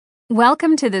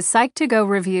Welcome to the Psych2Go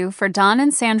review for Don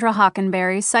and Sandra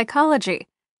Hockenbury Psychology,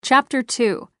 Chapter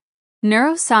 2,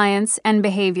 Neuroscience and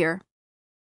Behavior.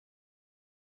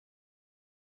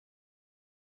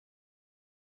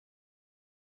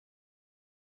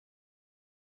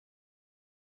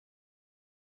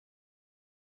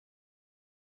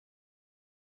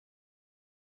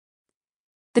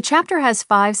 The chapter has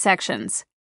 5 sections.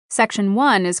 Section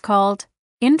 1 is called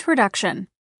Introduction,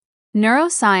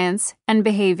 Neuroscience and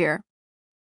Behavior.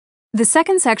 The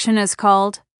second section is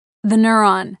called The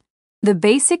Neuron, the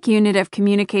basic unit of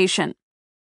communication.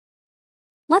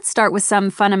 Let's start with some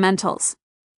fundamentals.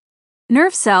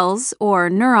 Nerve cells, or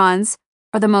neurons,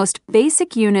 are the most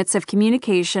basic units of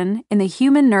communication in the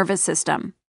human nervous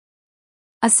system.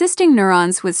 Assisting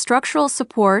neurons with structural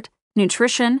support,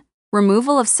 nutrition,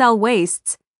 removal of cell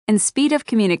wastes, and speed of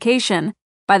communication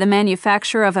by the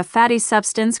manufacture of a fatty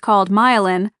substance called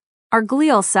myelin are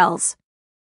glial cells.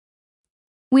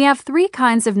 We have 3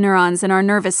 kinds of neurons in our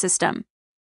nervous system.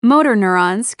 Motor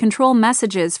neurons control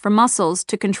messages from muscles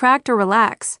to contract or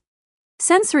relax.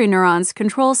 Sensory neurons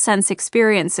control sense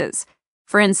experiences,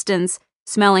 for instance,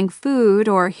 smelling food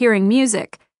or hearing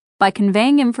music, by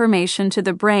conveying information to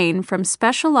the brain from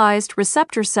specialized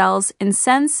receptor cells in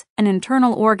sense and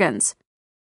internal organs.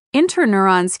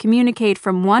 Interneurons communicate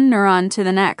from one neuron to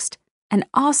the next, an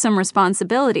awesome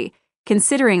responsibility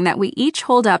considering that we each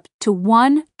hold up to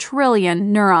 1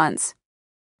 trillion neurons.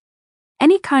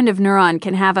 Any kind of neuron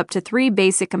can have up to 3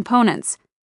 basic components.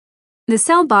 The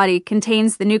cell body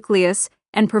contains the nucleus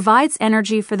and provides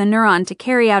energy for the neuron to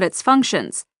carry out its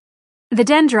functions. The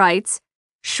dendrites,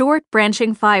 short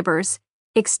branching fibers,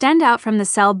 extend out from the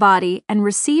cell body and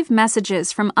receive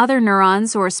messages from other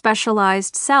neurons or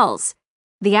specialized cells.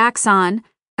 The axon,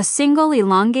 a single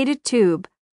elongated tube,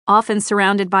 often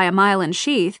surrounded by a myelin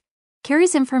sheath,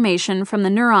 carries information from the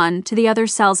neuron to the other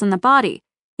cells in the body,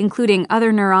 including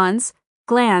other neurons,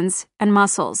 glands, and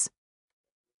muscles.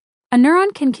 A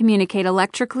neuron can communicate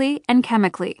electrically and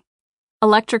chemically.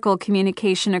 Electrical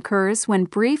communication occurs when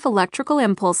brief electrical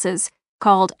impulses,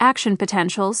 called action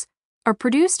potentials, are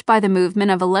produced by the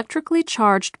movement of electrically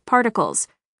charged particles,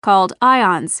 called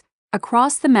ions,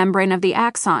 across the membrane of the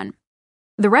axon.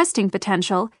 The resting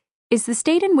potential is the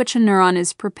state in which a neuron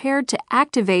is prepared to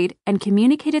activate and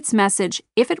communicate its message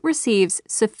if it receives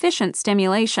sufficient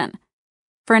stimulation.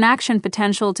 For an action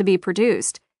potential to be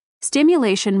produced,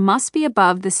 stimulation must be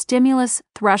above the stimulus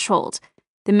threshold,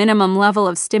 the minimum level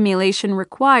of stimulation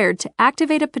required to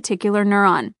activate a particular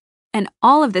neuron, and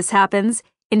all of this happens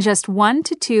in just 1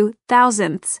 to 2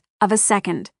 thousandths of a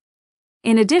second.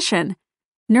 In addition,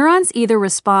 neurons either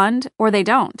respond or they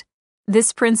don't.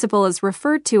 This principle is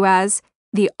referred to as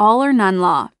the all or none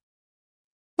law.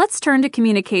 Let's turn to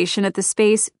communication at the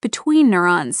space between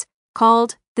neurons,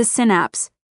 called the synapse,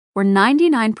 where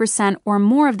 99% or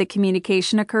more of the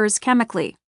communication occurs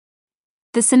chemically.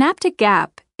 The synaptic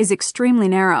gap is extremely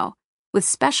narrow, with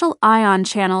special ion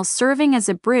channels serving as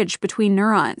a bridge between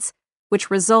neurons, which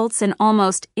results in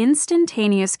almost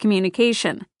instantaneous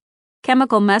communication.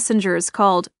 Chemical messengers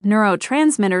called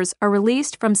neurotransmitters are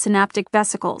released from synaptic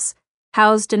vesicles,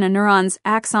 housed in a neuron's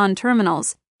axon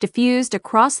terminals, diffused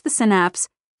across the synapse,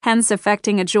 hence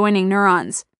affecting adjoining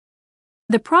neurons.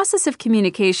 The process of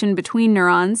communication between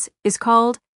neurons is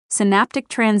called synaptic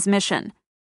transmission.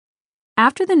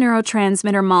 After the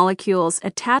neurotransmitter molecules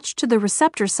attach to the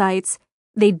receptor sites,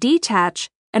 they detach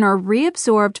and are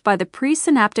reabsorbed by the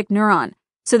presynaptic neuron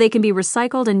so they can be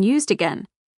recycled and used again,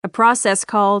 a process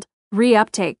called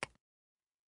reuptake.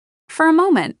 For a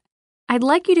moment, I'd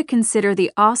like you to consider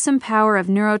the awesome power of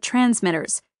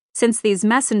neurotransmitters, since these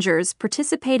messengers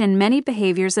participate in many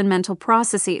behaviors and mental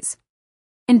processes.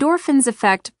 Endorphins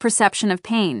affect perception of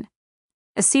pain.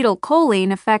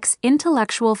 Acetylcholine affects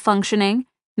intellectual functioning,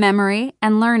 memory,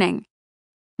 and learning.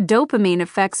 Dopamine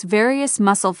affects various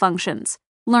muscle functions,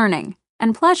 learning,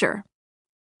 and pleasure.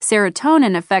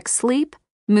 Serotonin affects sleep,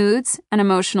 moods, and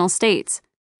emotional states.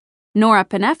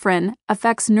 Norepinephrine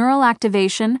affects neural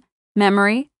activation,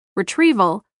 memory,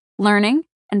 retrieval, learning,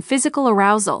 and physical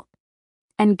arousal.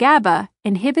 And GABA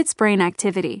inhibits brain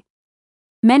activity.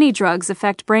 Many drugs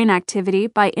affect brain activity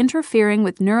by interfering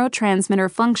with neurotransmitter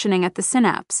functioning at the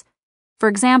synapse. For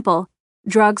example,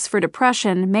 drugs for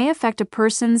depression may affect a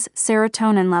person's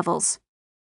serotonin levels.